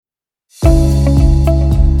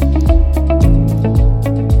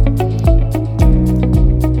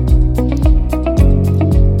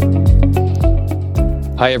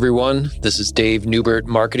Hi, everyone. This is Dave Newbert,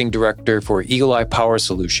 Marketing Director for Eagle Eye Power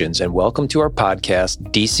Solutions, and welcome to our podcast,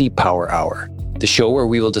 DC Power Hour, the show where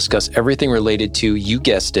we will discuss everything related to, you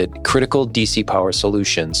guessed it, critical DC power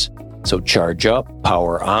solutions. So charge up,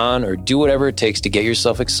 power on, or do whatever it takes to get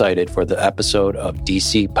yourself excited for the episode of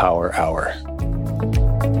DC Power Hour.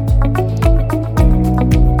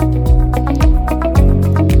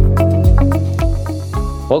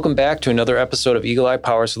 Welcome back to another episode of Eagle Eye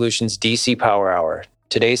Power Solutions DC Power Hour.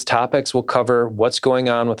 Today's topics will cover what's going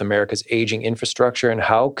on with America's aging infrastructure and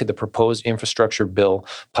how could the proposed infrastructure bill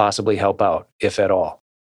possibly help out, if at all.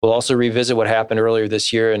 We'll also revisit what happened earlier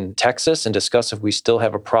this year in Texas and discuss if we still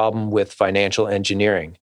have a problem with financial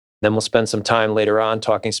engineering. Then we'll spend some time later on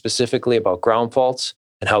talking specifically about ground faults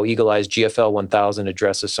and how Eagle Eye's GFL 1000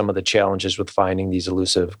 addresses some of the challenges with finding these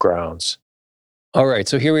elusive grounds. All right,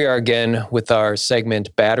 so here we are again with our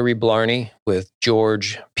segment Battery Blarney with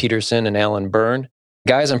George Peterson and Alan Byrne.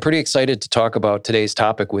 Guys, I'm pretty excited to talk about today's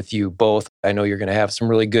topic with you both. I know you're going to have some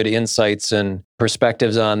really good insights and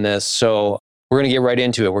perspectives on this. So we're going to get right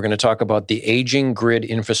into it. We're going to talk about the aging grid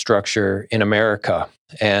infrastructure in America.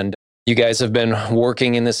 And you guys have been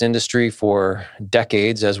working in this industry for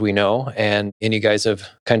decades, as we know, and you guys have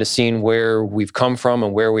kind of seen where we've come from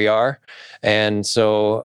and where we are. And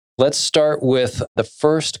so let's start with the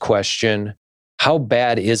first question. How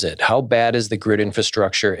bad is it? How bad is the grid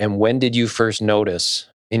infrastructure? And when did you first notice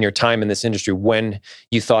in your time in this industry when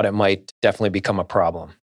you thought it might definitely become a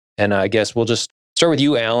problem? And I guess we'll just start with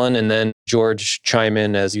you, Alan, and then George, chime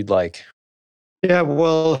in as you'd like. Yeah,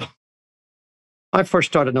 well, I first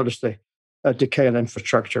started to notice the decay in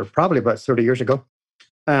infrastructure probably about 30 years ago.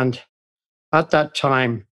 And at that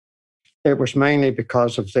time, it was mainly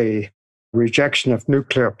because of the rejection of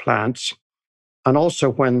nuclear plants, and also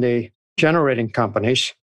when the generating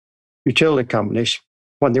companies, utility companies,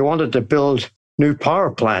 when they wanted to build new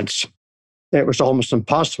power plants, it was almost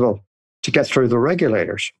impossible to get through the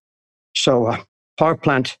regulators. So a power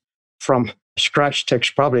plant from scratch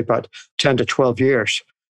takes probably about 10 to 12 years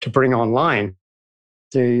to bring online.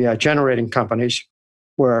 The generating companies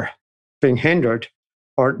were being hindered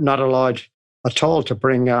or not allowed at all to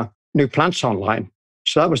bring new plants online.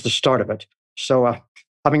 So that was the start of it. So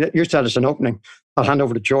having used that as an opening, I'll hand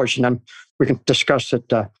over to George and then we can discuss it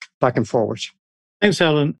back and forwards. Thanks,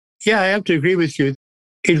 Alan. Yeah, I have to agree with you.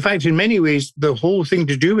 In fact, in many ways, the whole thing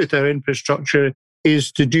to do with our infrastructure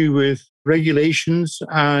is to do with regulations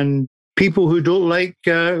and people who don't like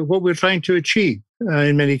what we're trying to achieve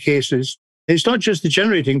in many cases. It's not just the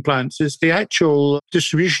generating plants, it's the actual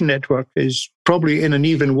distribution network is probably in an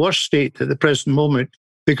even worse state at the present moment,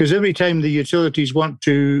 because every time the utilities want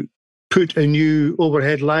to put a new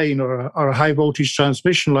overhead line or a high voltage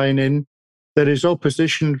transmission line in, there is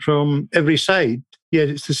opposition from every side. Yet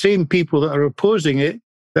it's the same people that are opposing it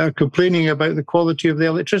that are complaining about the quality of the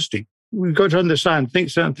electricity. We've got to understand,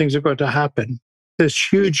 certain things have got to happen.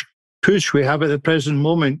 This huge push we have at the present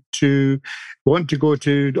moment to want to go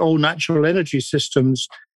to all natural energy systems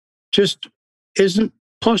just isn't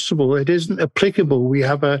possible. It isn't applicable. We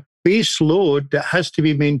have a base load that has to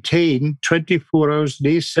be maintained 24 hours a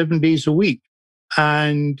day, 7 days a week.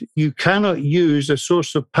 And you cannot use a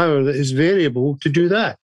source of power that is variable to do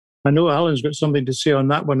that. I know Alan's got something to say on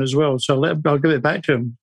that one as well, so I'll give it back to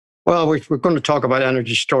him. Well, we're going to talk about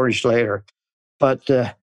energy storage later. But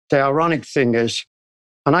the ironic thing is,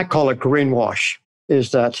 and I call it greenwash,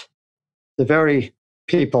 is that the very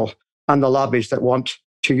people and the lobbies that want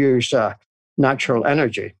to use natural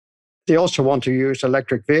energy, they also want to use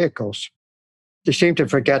electric vehicles. They seem to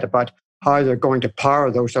forget about how they're going to power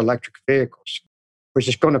those electric vehicles, which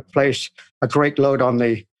is going to place a great load on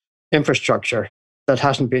the infrastructure that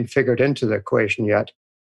hasn't been figured into the equation yet.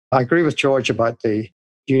 I agree with George about you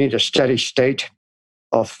need a steady state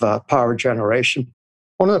of power generation.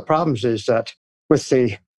 One of the problems is that with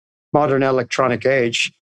the modern electronic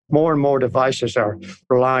age, more and more devices are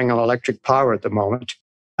relying on electric power at the moment,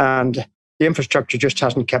 and the infrastructure just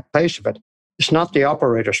hasn't kept pace with it. It's not the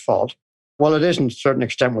operator's fault. Well, it is to a certain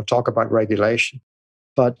extent. We'll talk about regulation,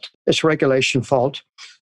 but it's regulation fault.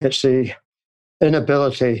 It's the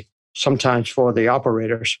inability sometimes for the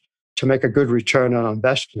operators to make a good return on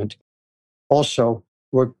investment. Also,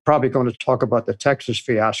 we're probably going to talk about the Texas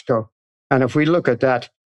fiasco. And if we look at that,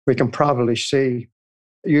 we can probably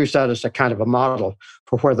use that as a kind of a model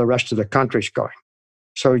for where the rest of the country's going.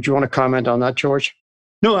 So do you want to comment on that, George?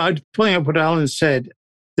 No, I'd point out what Alan said.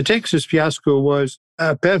 The Texas fiasco was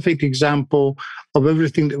a perfect example of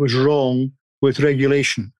everything that was wrong with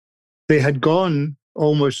regulation. They had gone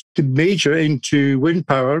almost to major into wind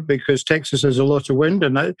power because Texas has a lot of wind.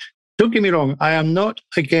 And don't get me wrong, I am not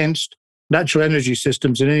against natural energy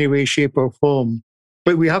systems in any way, shape, or form.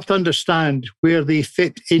 But we have to understand where they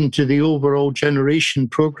fit into the overall generation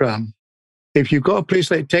program. If you've got a place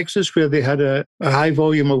like Texas where they had a high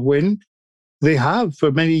volume of wind, they have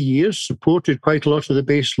for many years supported quite a lot of the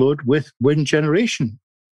base load with wind generation.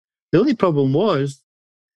 The only problem was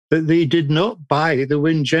that they did not buy the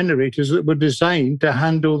wind generators that were designed to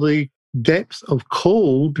handle the depth of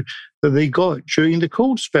cold that they got during the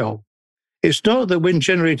cold spell. It's not that wind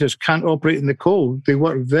generators can't operate in the cold. They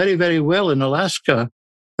work very, very well in Alaska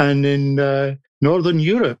and in Northern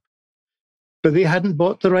Europe. But they hadn't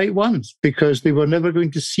bought the right ones because they were never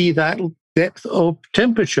going to see that depth of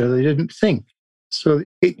temperature, they didn't think. So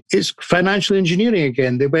it's financial engineering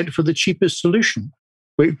again. They went for the cheapest solution.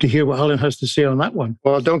 Wait to hear what Alan has to say on that one.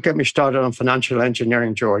 Well, don't get me started on financial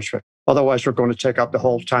engineering, George. Otherwise, we're going to take up the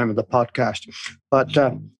whole time of the podcast. But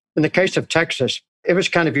in the case of Texas, it was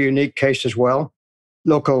kind of a unique case as well.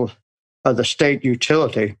 The state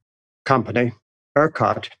utility company,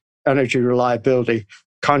 ERCOT, Energy Reliability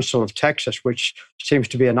Council of Texas, which seems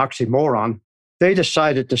to be an oxymoron, they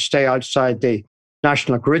decided to stay outside the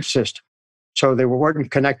national grid system. So they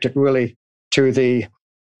weren't connected really to the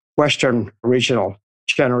Western regional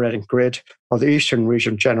generating grid or the Eastern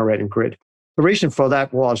region generating grid. The reason for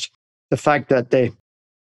that was the fact that they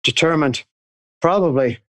determined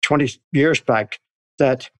probably 20 years back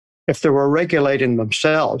that if they were regulating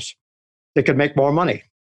themselves, they could make more money.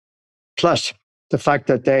 Plus the fact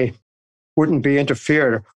that they wouldn't be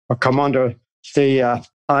interfered or come under the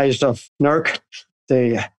eyes of NERC,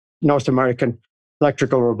 the North American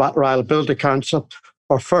Electrical Reliability Council,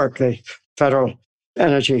 or FERC, the Federal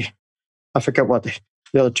Energy, I forget what the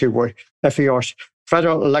other two were, FERC,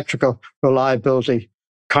 Federal Electrical Reliability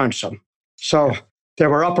Council. So they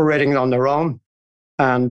were operating on their own,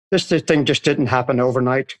 and this thing just didn't happen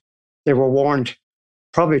overnight. They were warned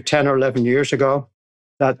probably 10 or 11 years ago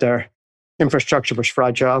that their infrastructure was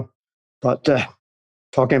fragile, but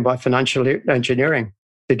talking about financial engineering,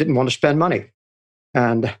 they didn't want to spend money.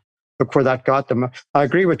 And look where that got them. I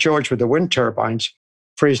agree with George with the wind turbines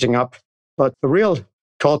freezing up, but the real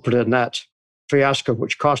culprit in that fiasco,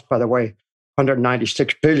 which cost, by the way,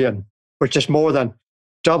 $196 billion, which is more than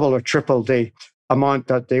double or triple the amount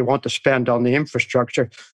that they want to spend on the infrastructure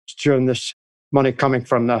during this money coming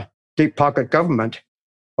from the deep pocket government,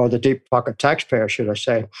 or the deep pocket taxpayer, should I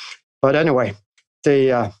say. But anyway,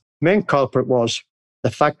 the main culprit was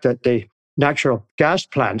the fact that the natural gas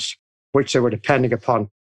plants, which they were depending upon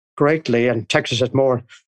greatly, and Texas has more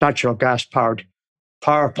natural gas-powered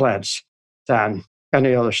power plants than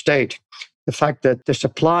any other state, the fact that the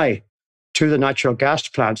supply to the natural gas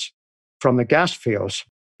plants from the gas fields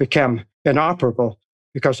became inoperable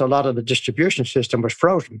because a lot of the distribution system was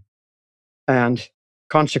frozen. And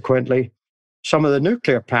consequently, some of the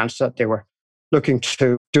nuclear plants that they were looking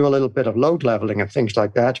to do a little bit of load leveling and things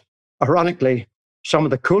like that, ironically, some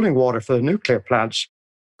of the cooling water for the nuclear plants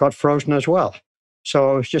got frozen as well.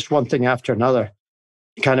 So it's just one thing after another,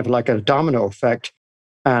 kind of like a domino effect.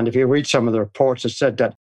 And if you read some of the reports, it said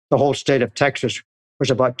that the whole state of Texas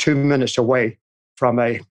was about 2 minutes away from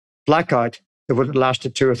a blackout that would have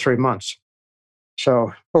lasted 2 or 3 months.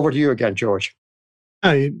 So over to you again, George.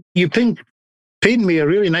 You paint me a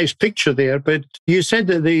really nice picture there, but you said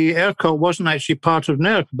that the ERCOT wasn't actually part of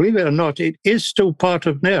NERC. Believe it or not, it is still part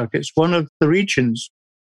of NERC. It's one of the regions.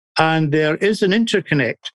 And there is an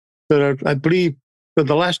interconnect. There are, I believe, for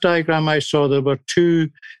the last diagram I saw, there were 2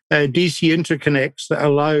 DC interconnects that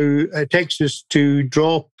allow Texas to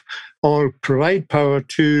drop or provide power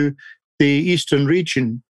to the eastern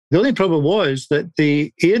region. The only problem was that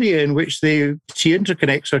the area in which the DC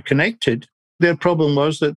interconnects are connected, their problem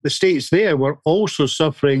was that the states there were also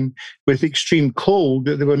suffering with extreme cold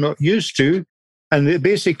that they were not used to. And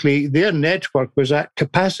basically, their network was at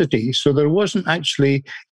capacity. So there wasn't actually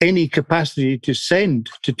any capacity to send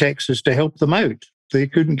to Texas to help them out. They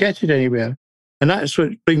couldn't get it anywhere. And that's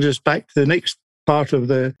what brings us back to the next part of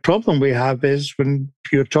the problem we have is when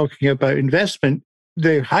you're talking about investment,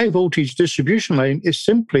 the high voltage distribution line is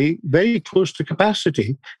simply very close to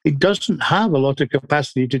capacity. It doesn't have a lot of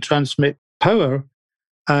capacity to transmit power.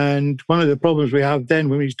 And one of the problems we have then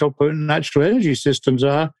when we talk about natural energy systems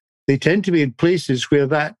are they tend to be in places where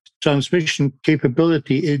that transmission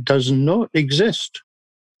capability, it does not exist.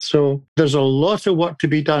 So there's a lot of work to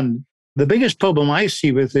be done. The biggest problem I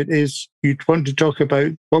see with it is you want to talk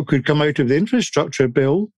about what could come out of the infrastructure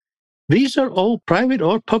bill. These are all private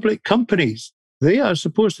or public companies. They are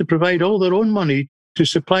supposed to provide all their own money to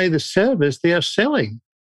supply the service they are selling.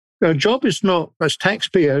 Our job is not, as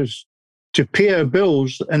taxpayers, to pay our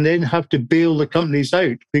bills and then have to bail the companies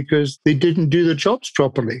out because they didn't do their jobs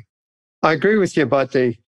properly. I agree with you about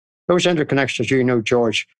those interconnections,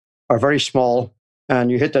 George, are very small. And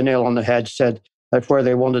you hit the nail on the head, said that where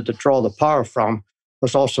they wanted to draw the power from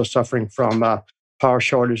was also suffering from power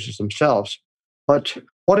shortages themselves. But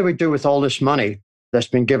what do we do with all this money that's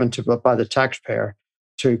been given by the taxpayer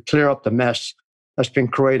to clear up the mess that's been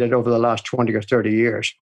created over the last 20 or 30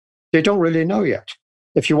 years? They don't really know yet.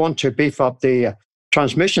 If you want to beef up the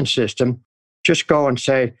transmission system, just go and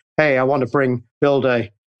say, hey, I want to build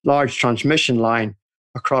a large transmission line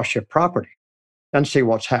across your property and see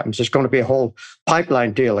what happens. There's going to be a whole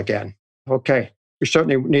pipeline deal again. Okay, you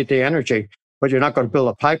certainly need the energy, but you're not going to build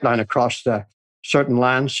a pipeline across the certain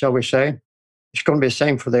lands, shall we say. It's going to be the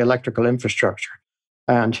same for the electrical infrastructure.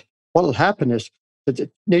 And what will happen is that there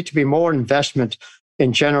needs to be more investment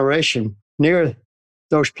in generation near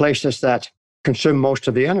those places that consume most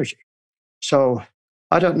of the energy. So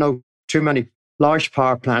I don't know too many large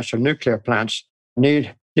power plants or nuclear plants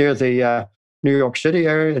near the New York City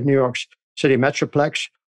area, the New York City Metroplex,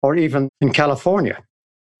 or even in California,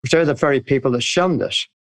 because they're the very people that shun this.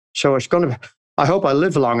 So I hope I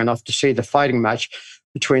live long enough to see the fighting match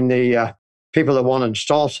between the people that want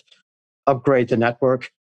to upgrade the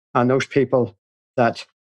network, and those people that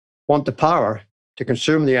want the power to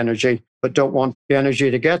consume the energy, but don't want the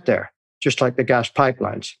energy to get there, just like the gas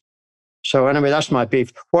pipelines. So anyway, that's my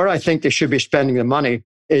beef. Where I think they should be spending the money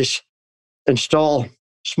is install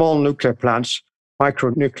small nuclear plants,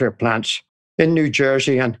 micro-nuclear plants in New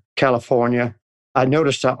Jersey and California. I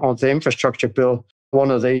noticed that on the infrastructure bill,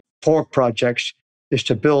 one of the 4 projects is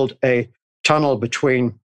to build a tunnel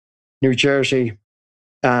between New Jersey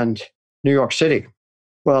and New York City.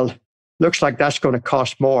 Well, looks like that's going to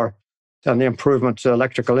cost more than the improvement to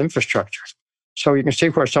electrical infrastructure. So you can see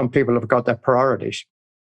where some people have got their priorities.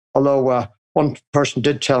 Although one person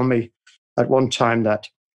did tell me at one time that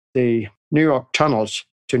the New York tunnels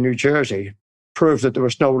to New Jersey proved that there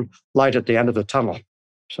was no light at the end of the tunnel.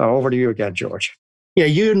 So over to you again, George. Yeah,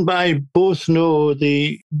 you and I both know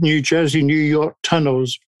the New Jersey, New York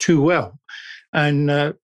tunnels too well.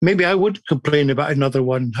 And maybe I would complain about another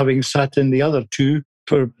one, having sat in the other 2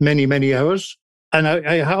 for many, many hours. And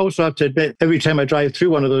I also have to admit, every time I drive through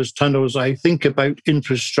one of those tunnels, I think about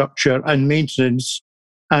infrastructure and maintenance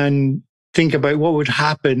and think about what would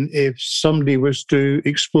happen if somebody was to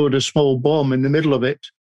explode a small bomb in the middle of it.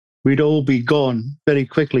 We'd all be gone very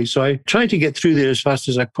quickly. So I try to get through there as fast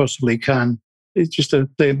as I possibly can. It's just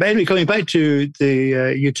anyway, coming back to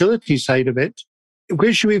the utility side of it,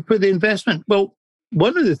 where should we put the investment? Well,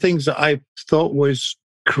 one of the things that I thought was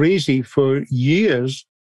crazy for years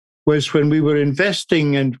was when we were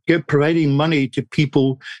investing and providing money to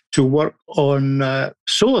people to work on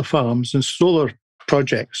solar farms and solar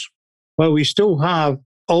projects. Well, we still have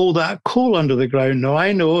all that coal under the ground. Now,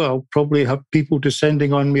 I know I'll probably have people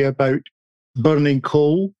descending on me about burning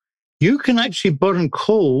coal. You can actually burn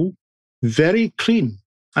coal very clean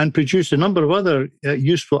and produce a number of other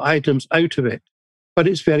useful items out of it, but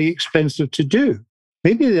it's very expensive to do.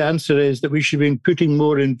 Maybe the answer is that we should be putting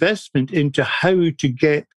more investment into how to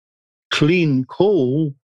get clean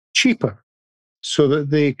coal cheaper so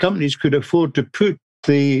that the companies could afford to put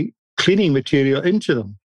the cleaning material into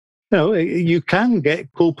them. You can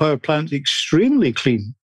get coal power plants extremely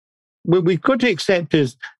clean. What we've got to accept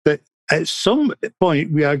is that at some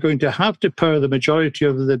point we are going to have to power the majority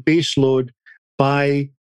of the base load by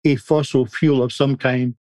a fossil fuel of some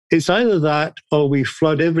kind. It's either that or we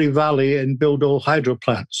flood every valley and build all hydro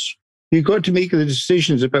plants. You've got to make the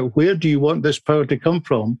decisions about where do you want this power to come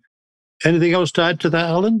from. Anything else to add to that,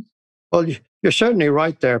 Alan? Well, you're certainly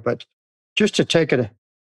right there, but just to take it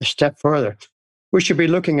a step further, we should be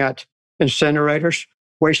looking at incinerators,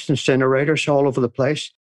 waste incinerators all over the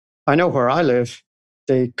place. I know where I live,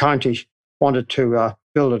 the county wanted to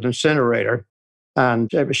build an incinerator,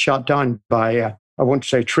 and it was shot down by, I wouldn't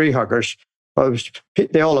say tree huggers, but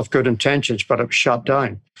they all have good intentions, but it was shot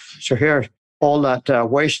down. So here, all that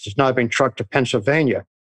waste is now being trucked to Pennsylvania,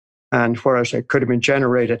 and whereas it could have been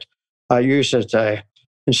generated, used as an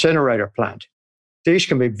incinerator plant. These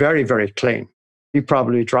can be very, very clean. You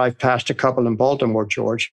probably drive past a couple in Baltimore,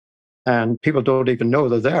 George, and people don't even know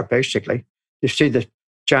they're there, basically. You see the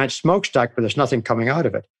giant smokestack, but there's nothing coming out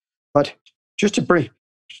of it. But just to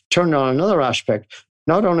turn on another aspect,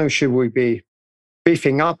 not only should we be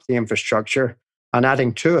beefing up the infrastructure and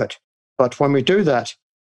adding to it, but when we do that,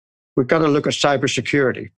 we've got to look at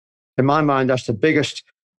cybersecurity. In my mind, that's the biggest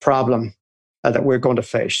problem that we're going to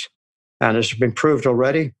face. And it's been proved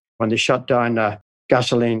already when they shut down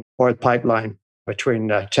gasoline oil pipeline between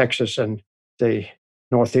Texas and the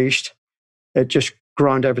Northeast. It just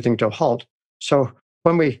ground everything to a halt. So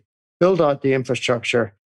when we build out the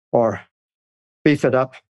infrastructure or beef it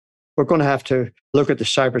up, we're going to have to look at the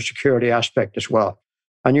cybersecurity aspect as well.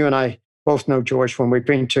 And you and I both know, George, when I've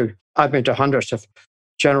been to hundreds of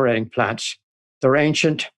generating plants. They're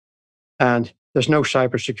ancient and there's no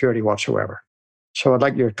cybersecurity whatsoever. So I'd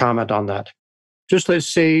like your comment on that. Just let's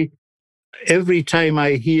say every time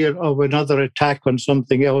I hear of another attack on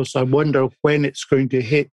something else, I wonder when it's going to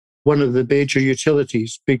hit one of the major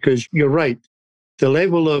utilities, because you're right. The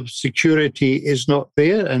level of security is not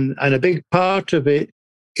there. And a big part of it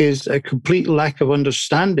is a complete lack of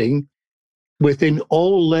understanding within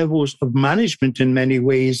all levels of management in many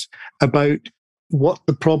ways about what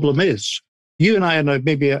the problem is. You and I are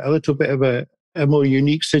maybe a little bit of a more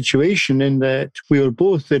unique situation in that we were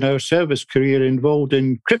both in our service career involved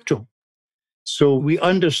in crypto. So we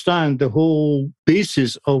understand the whole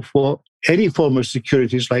basis of what any form of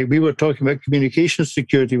security is like. We were talking about communication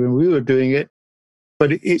security when we were doing it,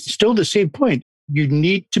 but it's still the same point. You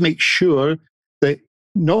need to make sure that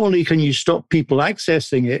not only can you stop people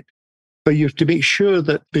accessing it, but you have to make sure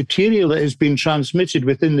that material that is being transmitted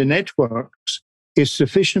within the networks is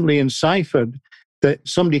sufficiently enciphered that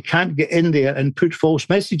somebody can't get in there and put false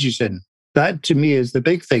messages in. That, to me, is the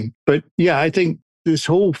big thing. But yeah, I think this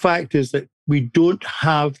whole fact is that we don't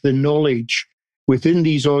have the knowledge within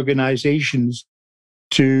these organizations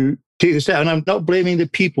to take this out. And I'm not blaming the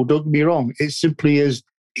people, don't get me wrong. It simply is,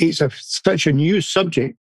 such a new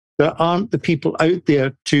subject. There aren't the people out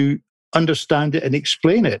there to understand it and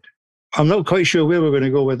explain it. I'm not quite sure where we're going to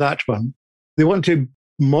go with that one. They want to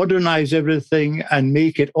modernize everything and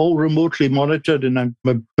make it all remotely monitored. And I'm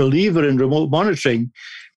a believer in remote monitoring,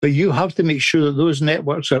 but you have to make sure that those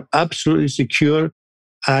networks are absolutely secure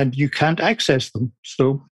and you can't access them.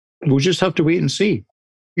 So we'll just have to wait and see.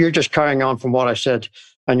 You're just carrying on from what I said,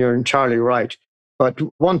 and you're entirely right. But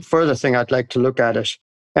one further thing I'd like to look at is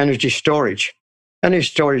energy storage. Energy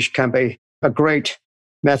storage can be a great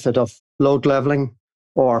method of load leveling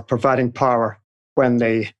or providing power when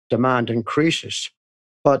the demand increases.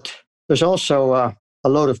 But there's also a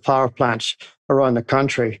load of power plants around the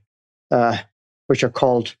country, which are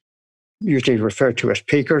called, usually referred to as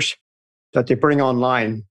peakers, that they bring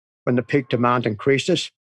online when the peak demand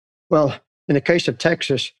increases. Well, in the case of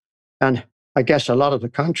Texas, and I guess a lot of the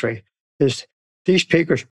country, is these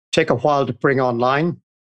peakers take a while to bring online.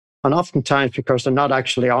 And oftentimes, because they're not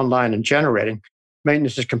actually online and generating,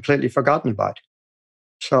 maintenance is completely forgotten about.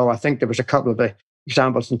 So I think there was a couple of the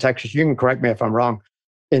examples in Texas. You can correct me if I'm wrong,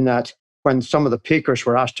 in that when some of the peakers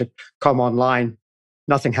were asked to come online,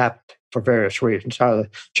 nothing happened for various reasons. Either the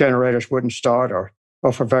generators wouldn't start or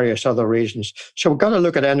for various other reasons. So we've got to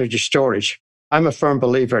look at energy storage. I'm a firm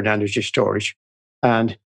believer in energy storage.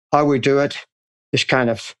 And how we do it is kind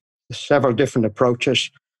of several different approaches.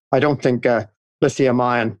 I don't think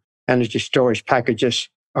lithium-ion energy storage packages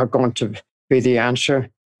are going to be the answer.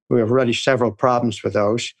 We have already several problems with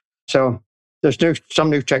those. So there's some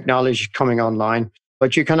new technology coming online,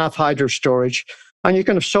 but you can have hydro storage and you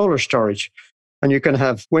can have solar storage and you can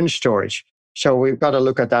have wind storage. So we've got to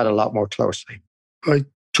look at that a lot more closely. I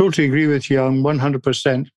totally agree with you on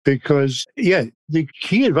 100% because, the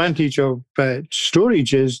key advantage of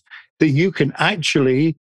storage is that you can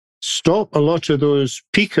actually stop a lot of those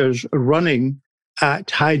peakers running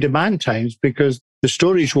at high demand times because the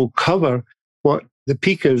storage will cover what the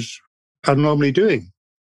peakers are normally doing.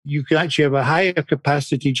 You can actually have a higher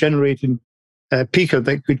capacity generating peaker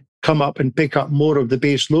that could come up and pick up more of the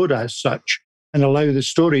base load as such and allow the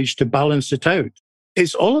storage to balance it out.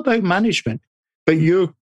 It's all about management. But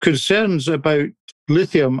your concerns about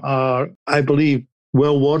lithium are, I believe,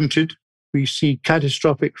 well warranted. We see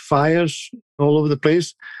catastrophic fires all over the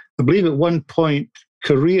place. I believe at one point,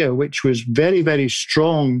 Korea, which was very, very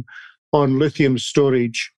strong on lithium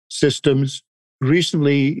storage systems,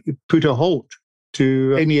 recently put a halt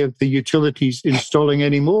to any of the utilities installing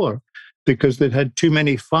any more because they'd had too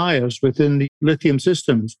many fires within the lithium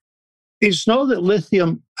systems. It's not that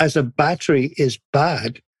lithium as a battery is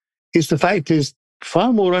bad. It's the fact is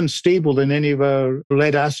far more unstable than any of our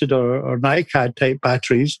lead acid or NiCad type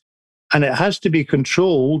batteries. And it has to be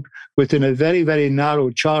controlled within a very, very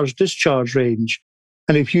narrow charge-discharge range.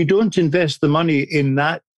 And if you don't invest the money in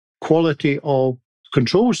that quality of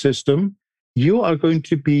control system, you are going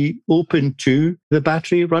to be open to the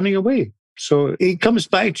battery running away. So it comes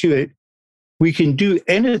back to it. We can do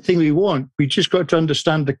anything we want. We just got to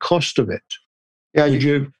understand the cost of it.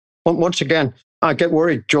 Yeah, once again, I get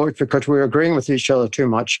worried, George, because we're agreeing with each other too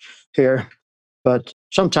much here. But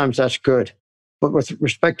sometimes that's good. But with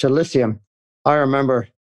respect to lithium, I remember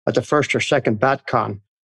at the first or second BatCon,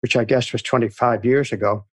 which I guess was 25 years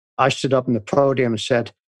ago, I stood up on the podium and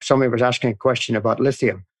said, somebody was asking a question about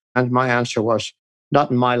lithium. And my answer was,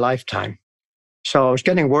 not in my lifetime. So I was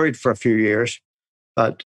getting worried for a few years.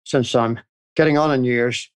 But since I'm getting on in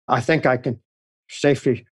years, I think I can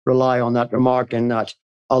safely rely on that remark in that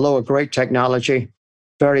although a great technology,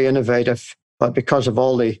 very innovative, but because of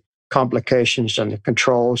all the complications and the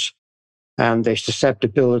controls and the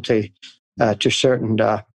susceptibility to certain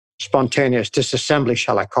spontaneous disassembly,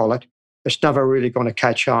 shall I call it, it's never really going to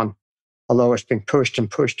catch on, although it's been pushed and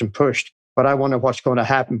pushed and pushed. But I wonder what's going to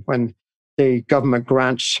happen when the government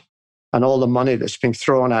grants and all the money that's being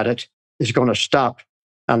thrown at it is going to stop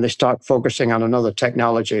and they start focusing on another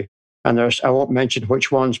technology. And I won't mention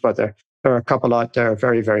which ones, but there are a couple out there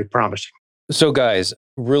very, very promising. So guys,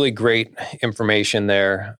 really great information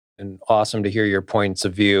there and awesome to hear your points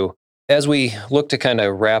of view. As we look to kind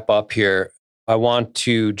of wrap up here, I want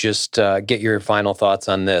to just get your final thoughts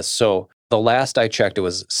on this. So the last I checked, it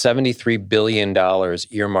was $73 billion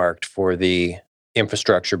earmarked for the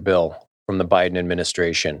infrastructure bill from the Biden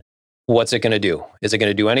administration. What's it going to do? Is it going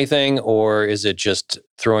to do anything, or is it just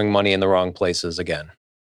throwing money in the wrong places again?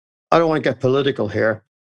 I don't want to get political here,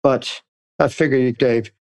 but that figure you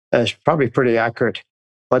gave is probably pretty accurate.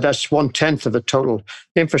 But that's 1/10 of the total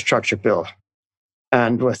infrastructure bill.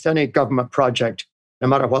 And with any government project, no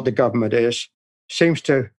matter what the government is, seems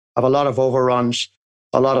to have a lot of overruns,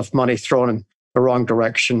 a lot of money thrown in the wrong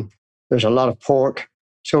direction. There's a lot of pork.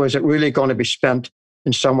 So is it really going to be spent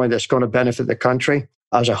in some way that's going to benefit the country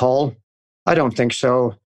as a whole? I don't think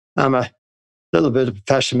so. I'm a little bit of a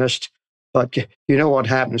pessimist, but you know what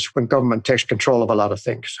happens when government takes control of a lot of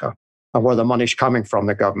things, and where the money's coming from,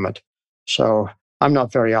 the government. So I'm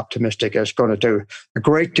not very optimistic it's going to do a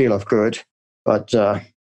great deal of good, but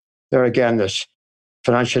there again, there's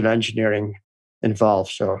financial engineering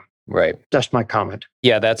involved. So right, that's my comment.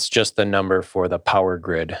 Yeah, that's just the number for the power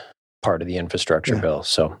grid part of the infrastructure bill.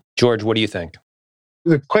 So George, what do you think?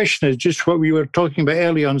 The question is just what we were talking about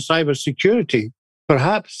earlier on cybersecurity.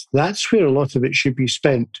 Perhaps that's where a lot of it should be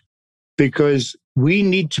spent, because we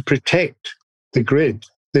need to protect the grid.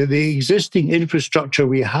 The existing infrastructure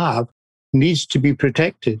we have needs to be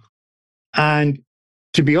protected. And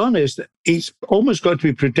to be honest, it's almost got to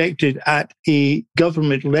be protected at a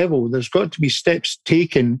government level. There's got to be steps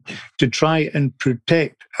taken to try and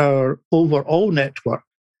protect our overall network,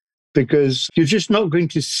 because you're just not going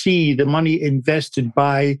to see the money invested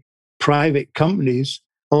by private companies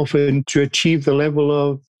often to achieve the level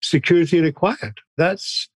of security required.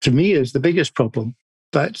 That's, to me, is the biggest problem.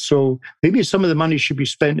 So maybe some of the money should be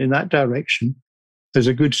spent in that direction as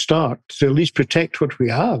a good start to at least protect what we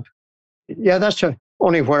have. Yeah, that's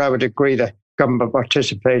only where I would agree that government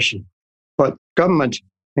participation. But government,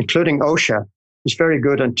 including OSHA, is very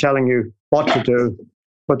good at telling you what to do,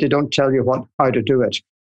 but they don't tell you how to do it,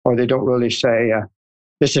 or they don't really say,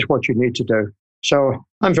 this is what you need to do. So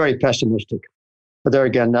I'm very pessimistic. But there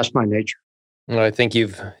again, that's my nature. Well, I think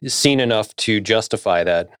you've seen enough to justify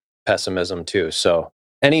that pessimism too. So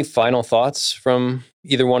any final thoughts from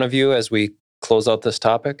either one of you as we close out this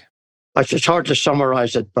topic? It's hard to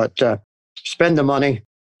summarize it, but spend the money,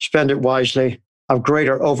 spend it wisely, have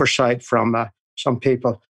greater oversight from some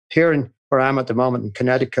people. Here where I'm at the moment in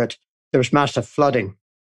Connecticut, there was massive flooding.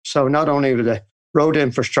 So not only was the road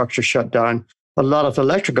infrastructure shut down, but a lot of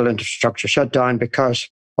electrical infrastructure shut down because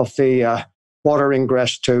of the water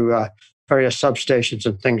ingress to various substations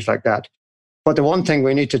and things like that. But the one thing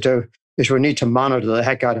we need to do is we need to monitor the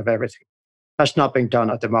heck out of everything. That's not being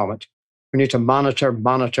done at the moment. We need to monitor,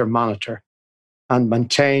 and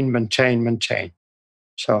maintain.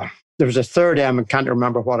 So there was a third M, I can't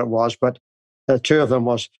remember what it was, but the two of them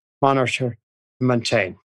was monitor and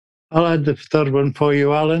maintain. I'll add the third one for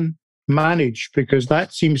you, Alan. Manage, because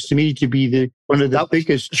that seems to me to be one of the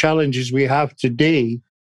biggest challenges we have today,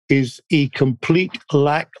 is a complete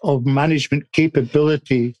lack of management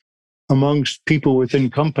capability amongst people within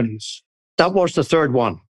companies. That was the third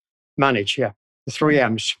one. Manage, yeah. The 3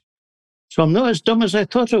 M's. So I'm not as dumb as I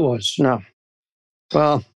thought I was. No.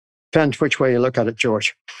 Well, depends which way you look at it,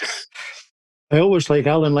 George. I always like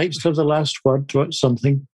Alan likes to have the last word to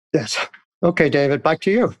something. Yes. Okay, David, back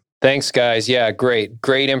to you. Thanks, guys. Yeah, great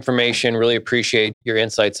information. Really appreciate your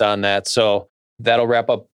insights on that. So that'll wrap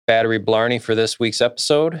up Battery Blarney for this week's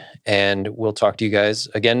episode, and we'll talk to you guys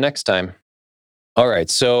again next time. All right,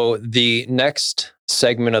 so the next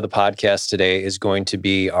segment of the podcast today is going to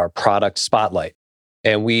be our product spotlight.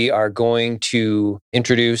 And we are going to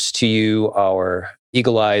introduce to you our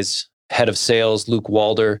Eagle Eyes head of sales, Luke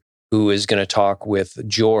Walder, who is going to talk with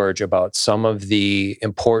George about some of the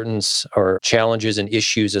importance or challenges and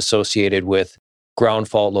issues associated with ground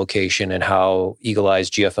fault location and how Eagle Eye's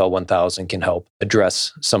GFL 1000 can help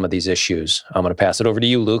address some of these issues. I'm going to pass it over to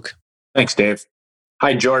you, Luke. Thanks, Dave.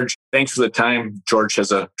 Hi, George. Thanks for the time. George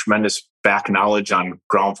has a tremendous back knowledge on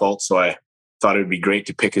ground fault, so I thought it would be great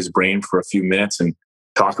to pick his brain for a few minutes and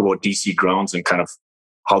talk about DC grounds and kind of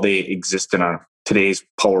how they exist in our today's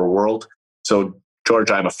power world. So,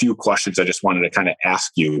 George, I have a few questions I just wanted to kind of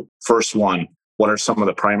ask you. First one, what are some of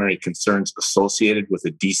the primary concerns associated with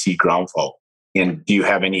a DC ground fault? And do you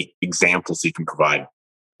have any examples you can provide?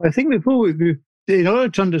 I think in order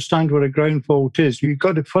to understand what a ground fault is, you've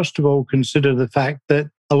got to first of all consider the fact that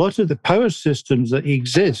a lot of the power systems that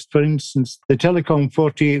exist, for instance, the telecom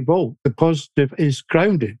 48 volt, the positive is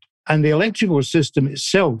grounded. And the electrical system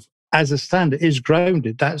itself, as a standard, is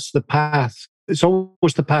grounded. That's the path. It's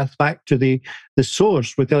always the path back to the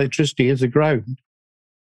source with electricity is the ground.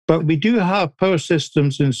 But we do have power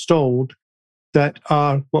systems installed that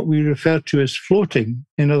are what we refer to as floating.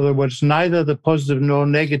 In other words, neither the positive nor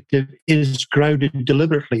negative is grounded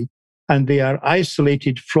deliberately, and they are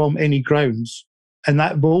isolated from any grounds. And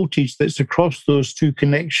that voltage that's across those two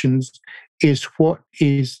connections is what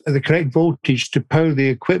is the correct voltage to power the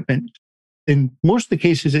equipment. In most of the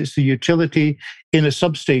cases, it's the utility in a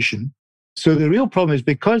substation. So the real problem is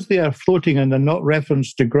because they are floating and they're not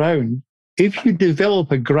referenced to ground, if you develop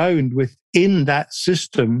a ground within that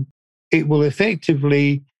system, it will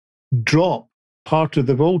effectively drop part of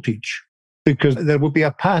the voltage because there will be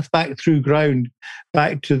a path back through ground,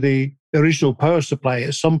 back to the original power supply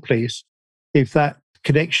at some place if that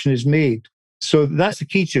connection is made. So that's the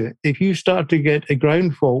key to it. If you start to get a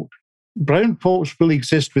ground faults will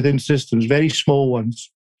exist within systems, very small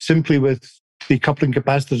ones, simply with decoupling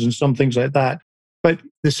capacitors and some things like that. But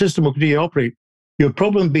the system will continue to operate. Your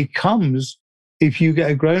problem becomes if you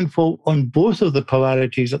get a ground fault on both of the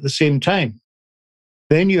polarities at the same time.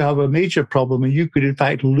 Then you have a major problem and you could, in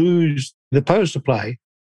fact, lose the power supply.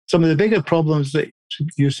 Some of the bigger problems that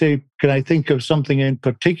you say, can I think of something in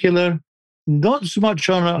particular? Not so much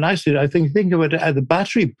on an acid. I think of it at the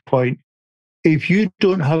battery point. If you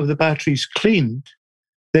don't have the batteries cleaned,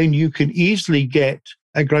 then you can easily get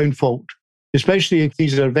a ground fault, especially if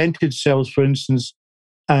these are vented cells, for instance,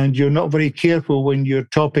 and you're not very careful when you're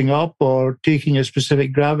topping up or taking a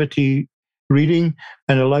specific gravity reading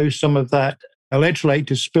and allow some of that electrolyte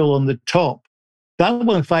to spill on the top. That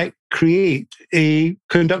will, in fact, create a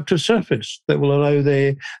conductive surface that will allow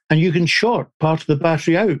and you can short part of the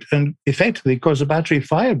battery out and effectively cause a battery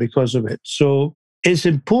fire because of it. So it's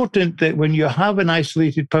important that when you have an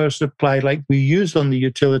isolated power supply like we use on the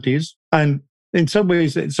utilities, and in some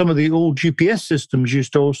ways, some of the old GPS systems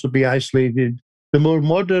used to also be isolated. The more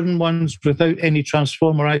modern ones without any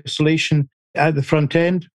transformer isolation at the front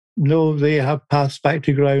end, no, they have paths back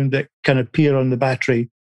to ground that can appear on the battery.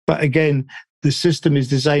 But again, the system is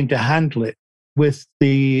designed to handle it. With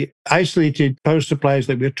the isolated power supplies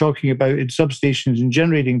that we're talking about in substations and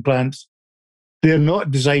generating plants, they're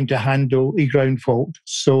not designed to handle a ground fault.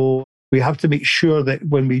 So we have to make sure that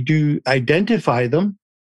when we do identify them,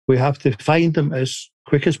 we have to find them as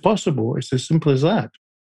quick as possible. It's as simple as that.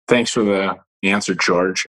 Thanks for the answer,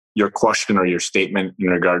 George. Your question or your statement in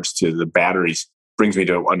regards to the batteries brings me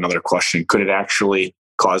to another question. Could it actually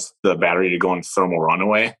cause the battery to go in thermal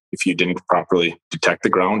runaway if you didn't properly detect the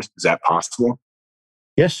ground? Is that possible?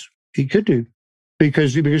 Yes, it could do.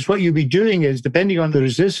 Because what you'd be doing is, depending on the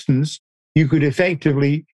resistance, you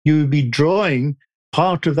would be drawing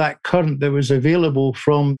part of that current that was available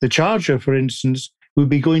from the charger, for instance, would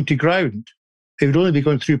be going to ground. It would only be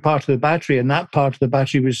going through part of the battery, and that part of the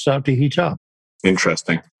battery would start to heat up.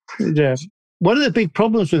 Interesting. Yeah. One of the big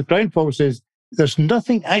problems with ground faults is there's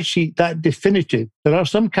nothing actually that definitive. There are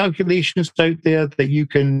some calculations out there that you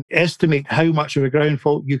can estimate how much of a ground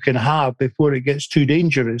fault you can have before it gets too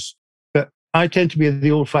dangerous. But I tend to be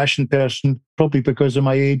the old-fashioned person, probably because of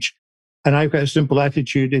my age, and I've got a simple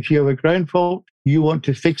attitude. If you have a ground fault, you want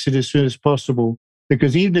to fix it as soon as possible,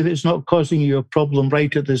 because even if it's not causing you a problem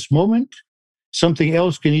right at this moment, something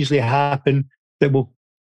else can easily happen that will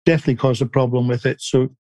definitely cause a problem with it. So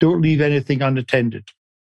don't leave anything unattended.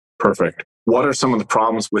 Perfect. What are some of the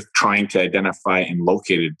problems with trying to identify and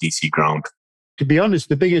locate a DC ground? To be honest,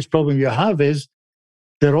 the biggest problem you have is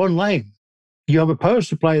they're online. You have a power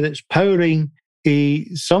supply that's powering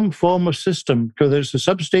some form of system, whether it's a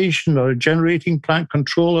substation or a generating plant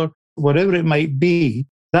controller, whatever it might be.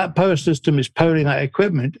 That power system is powering that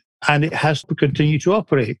equipment and it has to continue to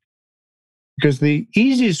operate. Because the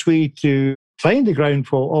easiest way to find the ground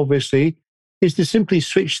fault, obviously, is to simply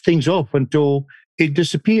switch things off until it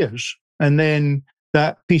disappears. And then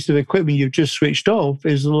that piece of equipment you've just switched off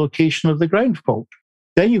is the location of the ground fault.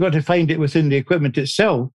 Then you've got to find it within the equipment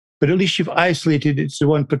itself, but at least you've isolated it to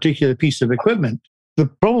one particular piece of equipment. The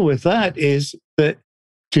problem with that is that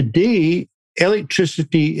today,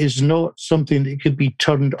 electricity is not something that can be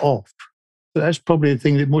turned off. That's probably the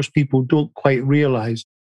thing that most people don't quite realize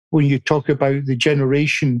when you talk about the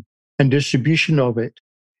generation and distribution of it.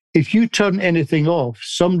 If you turn anything off,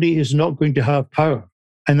 somebody is not going to have power.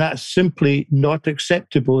 And that's simply not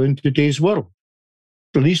acceptable in today's world,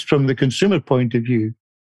 at least from the consumer point of view.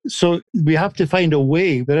 So we have to find a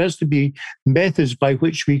way. There has to be methods by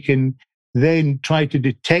which we can then try to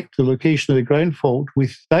detect the location of the ground fault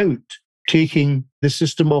without taking the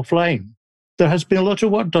system offline. There has been a lot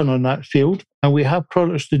of work done on that field, and we have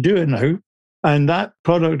products to do it now. And that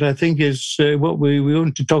product, I think, is what we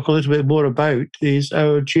want to talk a little bit more about, is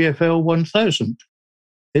our GFL 1000.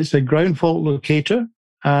 It's a ground fault locator,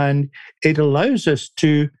 and it allows us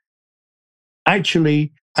to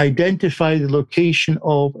actually identify the location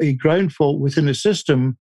of a ground fault within a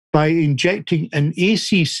system by injecting an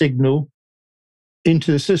AC signal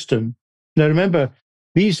into the system. Now, remember,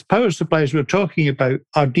 these power supplies we're talking about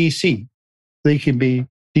are DC. They can be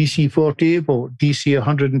DC 48 volt, DC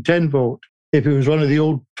 110 volt. If it was one of the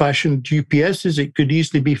old-fashioned UPSs, it could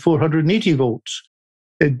easily be 480 volts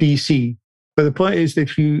at DC. But the point is,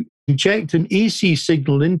 if you inject an AC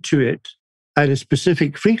signal into it at a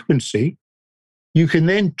specific frequency, you can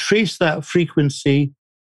then trace that frequency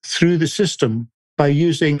through the system by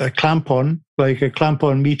using a clamp-on, like a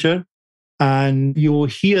clamp-on meter, and you will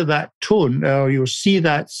hear that tone, or you'll see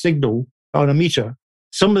that signal on a meter.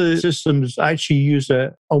 Some of the systems actually use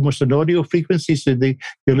almost an audio frequency, so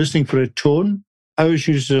you're listening for a tone. Ours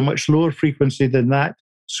uses a much lower frequency than that.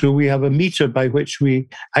 So we have a meter by which we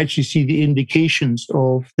actually see the indications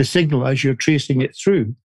of the signal as you're tracing it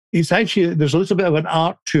through. It's actually, there's a little bit of an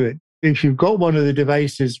art to it. If you've got one of the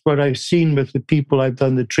devices, what I've seen with the people I've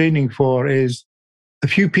done the training for is a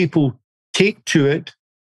few people take to it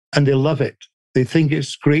and they love it. They think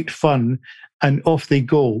it's great fun, and off they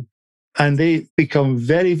go. And they become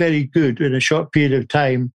very, very good in a short period of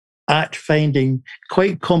time at finding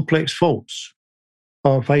quite complex faults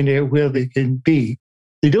or finding out where they can be.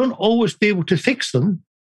 They don't always be able to fix them,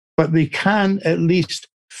 but they can at least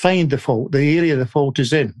find the fault, the area the fault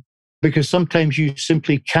is in, because sometimes you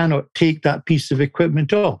simply cannot take that piece of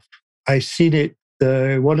equipment off. I seen it,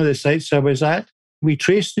 one of the sites I was at, we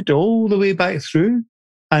traced it all the way back through,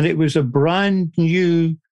 and it was a brand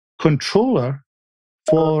new controller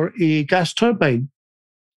for a gas turbine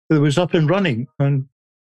that was up and running and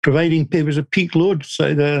providing, it was a peak load,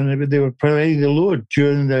 so they were providing the load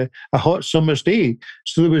during a hot summer's day.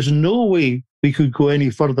 So there was no way we could go any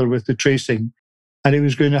further with the tracing. And it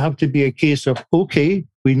was going to have to be a case of, okay,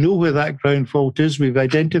 we know where that ground fault is, we've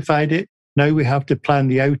identified it, now we have to plan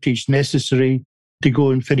the outage necessary to go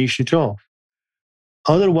and finish it off.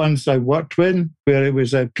 Other ones I worked with, where it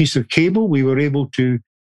was a piece of cable, we were able to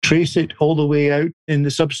trace it all the way out in the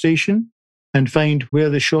substation and find where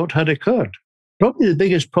the short had occurred. Probably the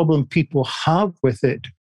biggest problem people have with it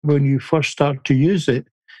when you first start to use it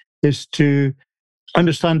is to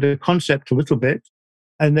understand the concept a little bit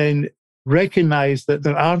and then recognize that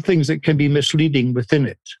there are things that can be misleading within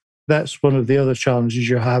it. That's one of the other challenges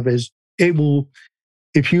you have is it will,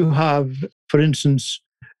 if you have, for instance,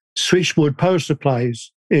 switch mode power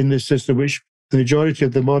supplies in the system, which the majority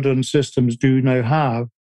of the modern systems do now have,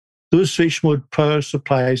 those switch mode power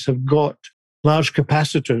supplies have got large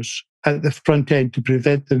capacitors at the front end to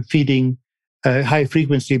prevent them feeding high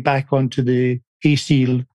frequency back onto the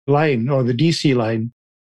AC line or the DC line.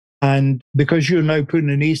 And because you're now putting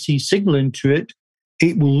an AC signal into it,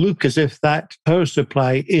 it will look as if that power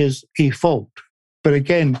supply is a fault. But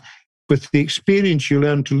again, with the experience, you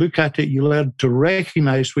learn to look at it, you learn to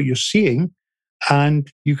recognize what you're seeing, and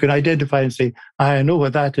you can identify and say, I know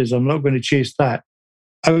what that is, I'm not going to chase that.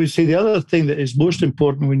 I would say the other thing that is most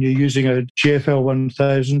important when you're using a GFL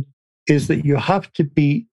 1000 is that you have to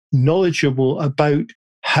be knowledgeable about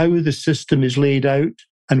how the system is laid out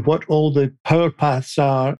and what all the power paths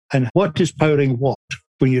are and what is powering what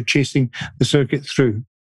when you're chasing the circuit through.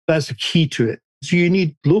 That's the key to it. So you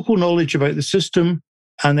need local knowledge about the system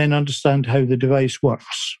and then understand how the device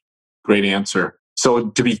works. Great answer. So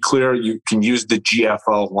to be clear, you can use the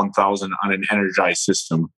GFL 1000 on an energized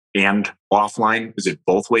system and offline. Is it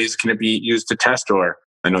both ways? Can it be used to test? Or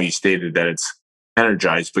I know you stated that it's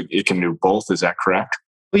energized, but it can do both. Is that correct?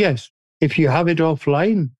 Well, yes. If you have it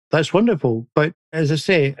offline, that's wonderful. But as I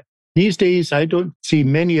say, these days, I don't see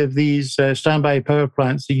many of these standby power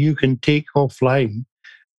plants that you can take offline.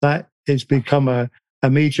 That has become a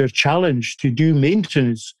major challenge to do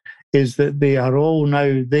maintenance, is that they are all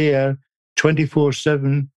now there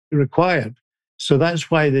 24/7 required. So that's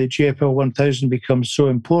why the GFL 1000 becomes so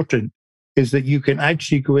important, is that you can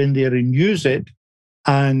actually go in there and use it,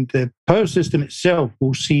 and the power system itself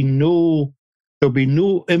will see there'll be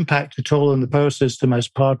no impact at all on the power system as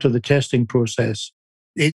part of the testing process.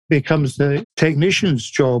 It becomes the technician's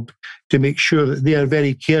job to make sure that they are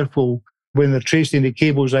very careful when they're tracing the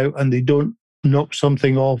cables out and they don't knock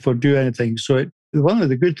something off or do anything. So one of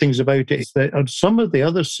the good things about it is that on some of the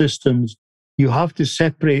other systems, you have to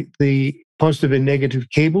separate the positive and negative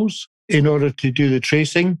cables in order to do the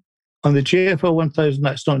tracing. On the GFL 1000,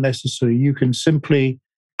 that's not necessary. You can simply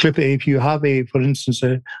clip it. If you have for instance,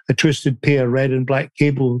 a twisted pair red and black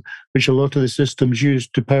cable, which a lot of the systems use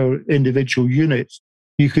to power individual units,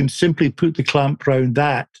 you can simply put the clamp around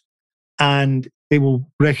that and they will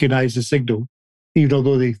recognize the signal, even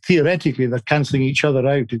although theoretically they're cancelling each other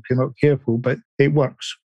out if you're not careful, but it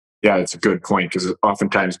works. Yeah, that's a good point, because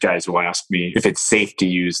oftentimes guys will ask me if it's safe to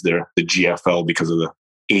use the GFL because of the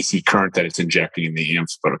AC current that it's injecting in the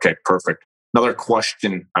amps. But okay, perfect. Another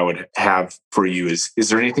question I would have for you is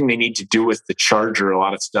there anything they need to do with the charger? A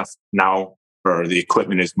lot of stuff now, or the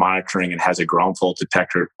equipment is monitoring and has a ground fault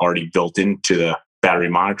detector already built into the battery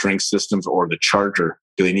monitoring systems or the charger.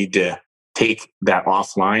 Do they need to take that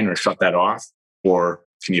offline or shut that off? Or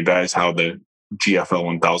can you advise how the GFL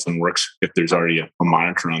 1000 works if there's already a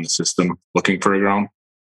monitor on the system looking for a ground?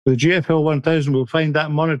 The GFL 1000 will find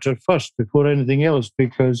that monitor first before anything else,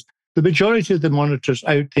 because the majority of the monitors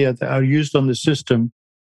out there that are used on the system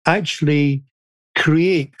actually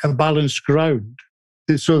create a balanced ground,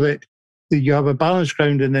 so that you have a balanced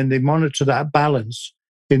ground and then they monitor that balance.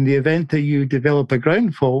 In the event that you develop a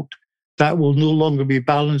ground fault, that will no longer be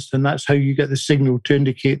balanced, and that's how you get the signal to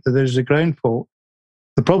indicate that there's a ground fault.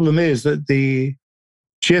 The problem is that the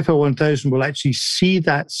GFL 1000 will actually see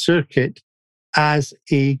that circuit as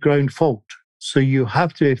a ground fault. So you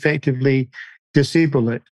have to effectively disable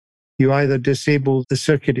it. You either disable the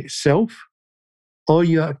circuit itself, or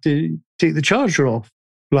you have to take the charger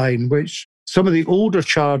offline, which some of the older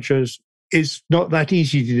chargers, it's not that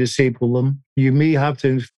easy to disable them. You may have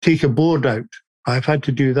to take a board out. I've had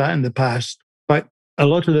to do that in the past. But a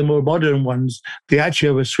lot of the more modern ones, they actually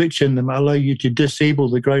have a switch in them that allow you to disable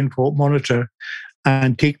the ground fault monitor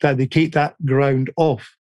and they take that ground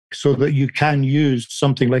off so that you can use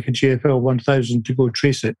something like a GFL 1000 to go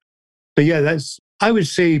trace it. But yeah, I would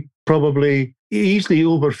say probably easily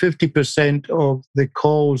over 50% of the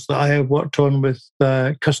calls that I have worked on with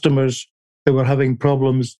customers that were having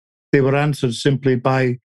problems, they were answered simply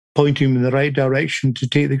by pointing them in the right direction to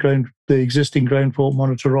take the existing ground fault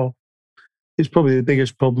monitor off. It's probably the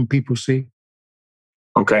biggest problem people see.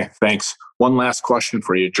 Okay, thanks. One last question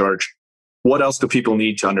for you, George. What else do people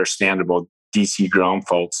need to understand about DC ground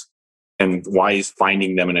faults, and why is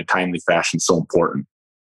finding them in a timely fashion so important?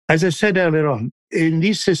 As I said earlier on, in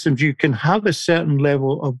these systems, you can have a certain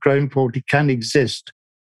level of ground fault. It can exist,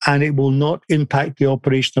 and it will not impact the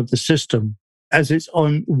operation of the system, as it's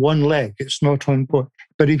on one leg. It's not on both.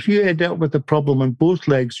 But if you end up with a problem on both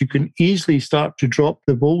legs, you can easily start to drop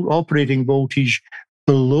the operating voltage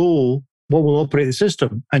below what will operate the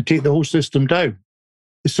system and take the whole system down.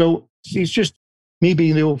 So it's just me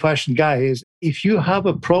being the old-fashioned guy is, if you have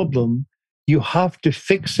a problem, you have to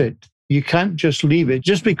fix it. You can't just leave it.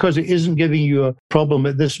 Just because it isn't giving you a problem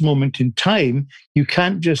at this moment in time, you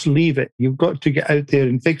can't just leave it. You've got to get out there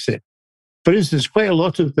and fix it. For instance, quite a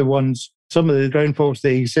lot of some of the ground faults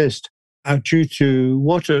that exist are due to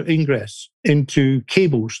water ingress into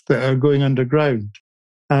cables that are going underground.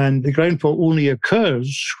 And the ground fault only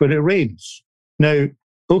occurs when it rains. Now,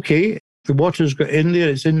 okay, the water's got in there,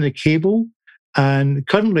 it's in the cable, and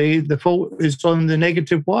currently the fault is on the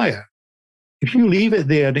negative wire. If you leave it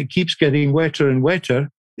there and it keeps getting wetter and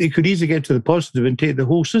wetter, it could easily get to the positive and take the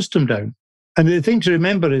whole system down. And the thing to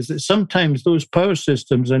remember is that sometimes those power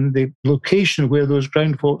systems and the location where those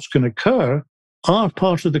ground faults can occur are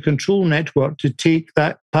part of the control network to take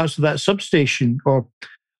parts of that substation or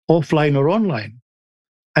offline or online.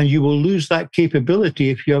 And you will lose that capability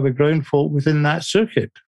if you have a ground fault within that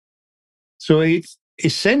circuit. So it's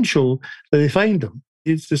essential that they find them.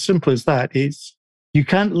 It's as simple as that. You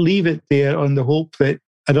can't leave it there on the hope that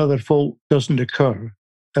another fault doesn't occur.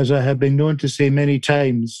 As I have been known to say many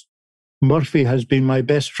times, Murphy has been my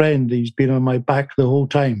best friend. He's been on my back the whole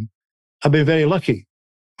time. I've been very lucky.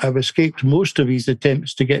 I've escaped most of his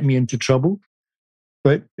attempts to get me into trouble,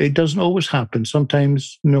 but it doesn't always happen.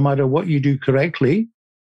 Sometimes, no matter what you do correctly,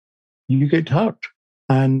 you get hurt.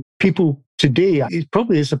 And people today,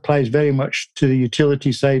 this applies very much to the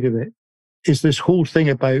utility side of it, is this whole thing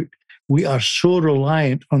about we are so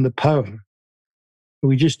reliant on the power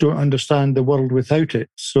We just don't understand the world without it.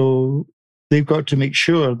 So they've got to make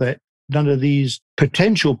sure that none of these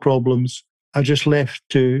potential problems are just left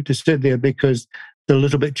to sit there because they're a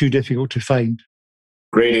little bit too difficult to find.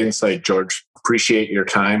 Great insight, George. Appreciate your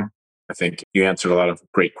time. I think you answered a lot of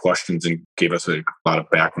great questions and gave us a lot of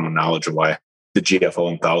background knowledge of why the GFL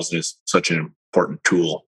 1000 is such an important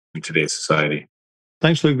tool in today's society.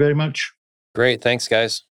 Thanks, Luke, very much. Great. Thanks,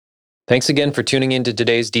 guys. Thanks again for tuning into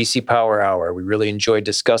today's DC Power Hour. We really enjoyed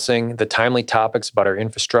discussing the timely topics about our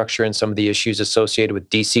infrastructure and some of the issues associated with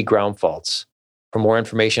DC ground faults. For more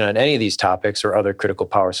information on any of these topics or other critical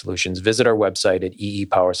power solutions, visit our website at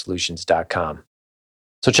eepowersolutions.com.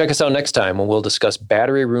 So check us out next time when we'll discuss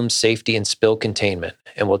battery room safety and spill containment,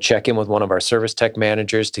 and we'll check in with one of our service tech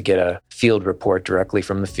managers to get a field report directly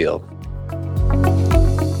from the field.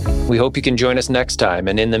 We hope you can join us next time.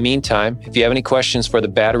 And in the meantime, if you have any questions for the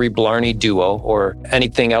Battery Blarney duo or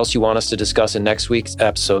anything else you want us to discuss in next week's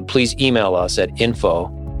episode, please email us at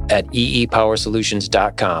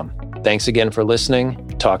info@eepowersolutions.com. Thanks again for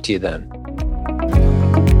listening. Talk to you then.